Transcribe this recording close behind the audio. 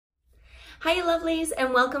Hi lovelies,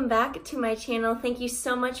 and welcome back to my channel. Thank you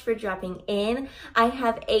so much for dropping in. I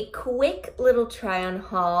have a quick little try on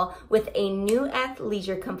haul with a new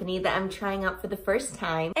athleisure company that I'm trying out for the first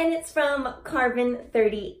time, and it's from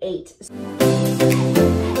CARBON38.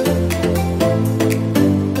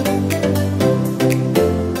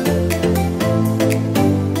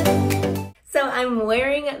 I'm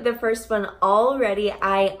wearing the first one already.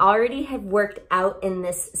 I already have worked out in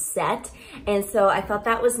this set, and so I thought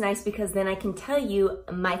that was nice because then I can tell you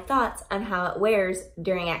my thoughts on how it wears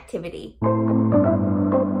during activity.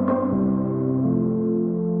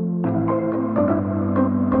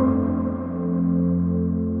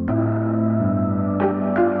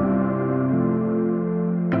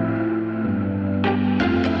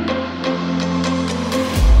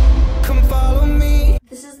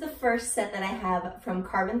 First set that I have from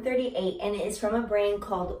CARBON38, and it is from a brand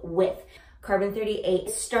called With. CARBON38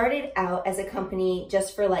 started out as a company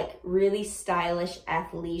just for like really stylish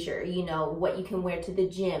athleisure, you know, what you can wear to the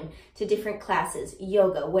gym, to different classes,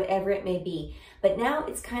 yoga, whatever it may be. But now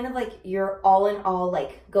it's kind of like your all in all,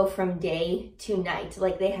 like go from day to night.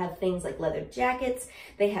 Like they have things like leather jackets,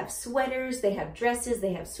 they have sweaters, they have dresses,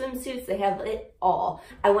 they have swimsuits, they have it all.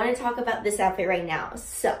 I want to talk about this outfit right now.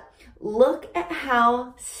 So look at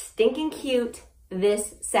how stinking cute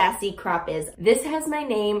this sassy crop is. This has my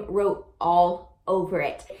name wrote all over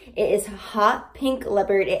it. It is hot pink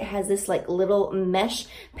leopard. It has this like little mesh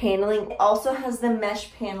paneling. It also has the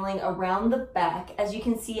mesh paneling around the back. As you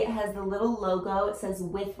can see, it has the little logo. It says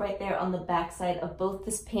With right there on the back side of both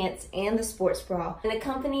this pants and the sports bra. And the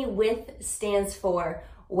company With stands for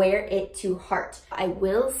Wear It to Heart. I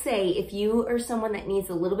will say, if you are someone that needs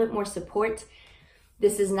a little bit more support,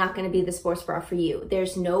 this is not going to be the sports bra for you.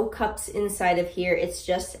 There's no cups inside of here. It's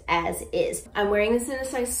just as is. I'm wearing this in a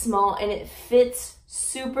size small and it fits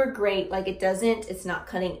super great. Like it's not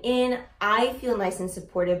cutting in. I feel nice and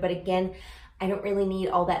supportive, but again, I don't really need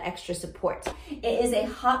all that extra support. It is a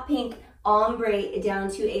hot pink ombre down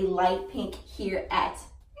to a light pink here at.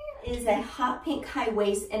 It is a hot pink high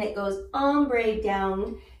waist and it goes ombre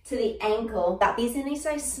down to the ankle. Got these in a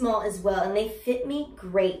size small as well, and they fit me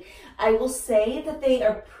great. I will say that they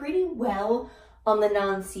are pretty well on the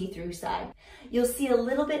non-see-through side. You'll see a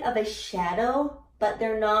little bit of a shadow, but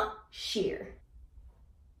they're not sheer.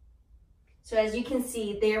 So as you can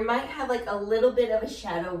see, there might have like a little bit of a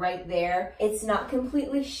shadow right there. It's not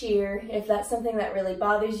completely sheer. If that's something that really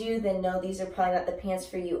bothers you, then no, these are probably not the pants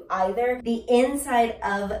for you either. The inside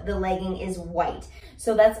of the legging is white.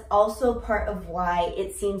 So that's also part of why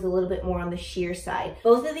it seems a little bit more on the sheer side.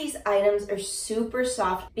 Both of these items are super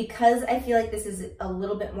soft. Because I feel like this is a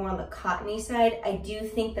little bit more on the cottony side, I do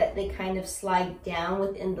think that they kind of slide down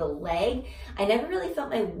within the leg. I never really felt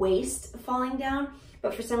my waist falling down,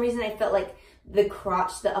 but for some reason I felt like the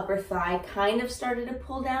crotch, the upper thigh kind of started to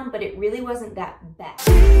pull down, but it really wasn't that bad.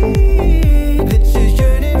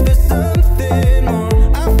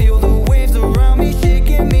 I feel the waves around me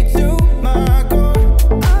shaking me to my core.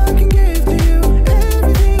 I can give to you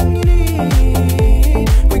everything you need.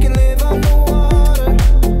 We can live on the water.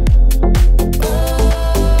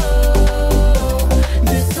 Oh,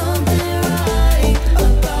 there's something right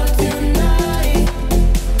about tonight.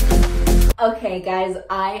 Okay guys,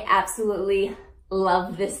 I absolutely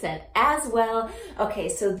love this set as well. Okay,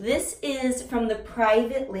 so this is from the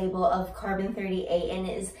private label of CARBON38 and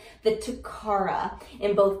it is the Takara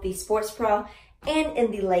in both the sports bra and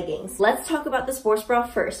in the leggings. Let's talk about the sports bra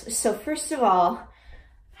first. So first of all,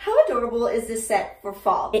 how adorable is this set for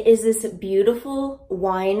fall? It is this beautiful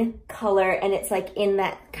wine color and it's like in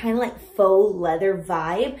that kind of like faux leather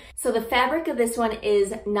vibe. So the fabric of this one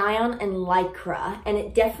is nylon and lycra, and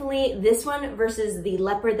it definitely, this one versus the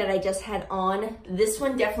leopard that I just had on, this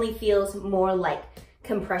one definitely feels more like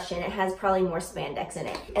compression. It has probably more spandex in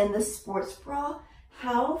it. And the sports bra,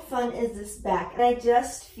 how fun is this back? And I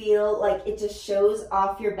just feel like it just shows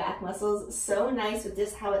off your back muscles so nice with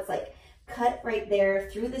just how it's like cut right there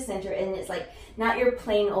through the center, and it's like not your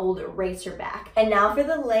plain old racer back. And now for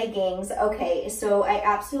the leggings. Okay, so I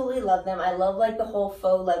absolutely love them. I love like the whole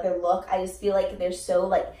faux leather look. I just feel like they're so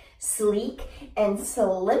like sleek and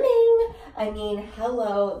slimming. I mean,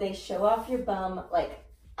 hello, they show off your bum like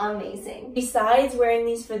amazing. Besides wearing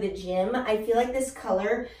these for the gym, I feel like this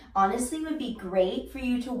color honestly would be great for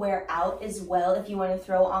you to wear out as well if you want to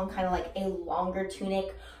throw on kind of like a longer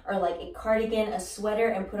tunic or like a cardigan, a sweater,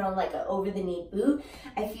 and put on like an over-the-knee boot.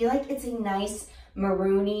 I feel like it's a nice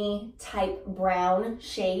maroony type brown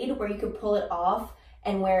shade where you could pull it off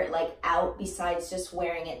and wear it like out besides just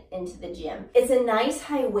wearing it into the gym. It's a nice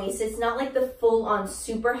high waist. It's not like the full on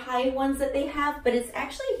super high ones that they have, but it's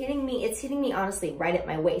actually hitting me honestly right at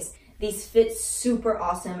my waist. These fit super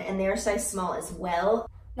awesome and they're size small as well.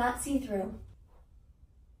 Not see-through.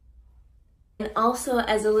 And also,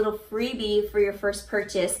 as a little freebie for your first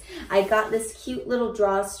purchase, I got this cute little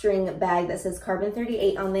drawstring bag that says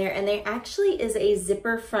Carbon38 on there, and there actually is a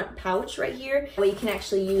zipper front pouch right here where you can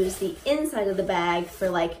actually use the inside of the bag for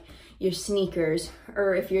like your sneakers,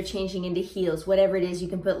 or if you're changing into heels, whatever it is, you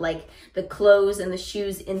can put like the clothes and the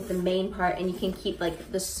shoes in the main part, and you can keep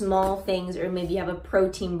like the small things, or maybe you have a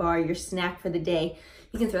protein bar, your snack for the day.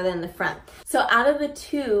 You can throw that in the front. So out of the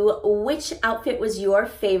two, which outfit was your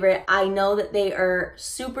favorite? I know that they are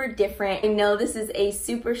super different. I know this is a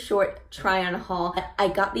super short try on haul. I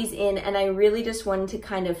got these in and I really just wanted to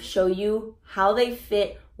kind of show you how they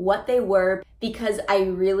fit, what they were, because I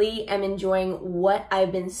really am enjoying what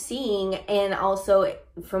I've been seeing, and also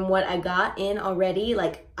from what I got in already,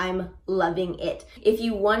 like I'm loving it. If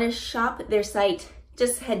you want to shop their site,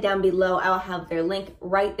 just head down below. I'll have their link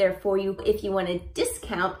right there for you. If you want a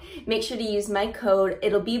discount, make sure to use my code.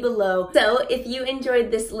 It'll be below. So if you enjoyed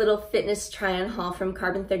this little fitness try-on haul from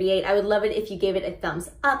Carbon38, I would love it if you gave it a thumbs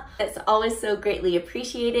up. That's always so greatly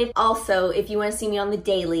appreciated. Also, if you want to see me on the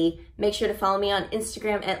daily, make sure to follow me on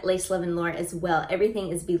Instagram at LaceLoveandLaura as well. Everything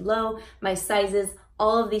is below. My sizes,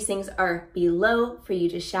 all of these things are below for you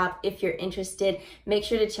to shop if you're interested. Make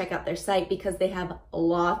sure to check out their site because they have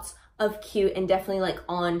lots of cute and definitely like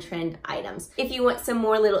on trend items. If you want some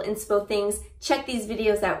more little inspo things, check these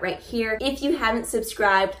videos out right here. If you haven't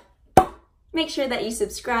subscribed, make sure that you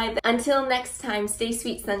subscribe. Until next time, stay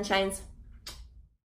sweet sunshines.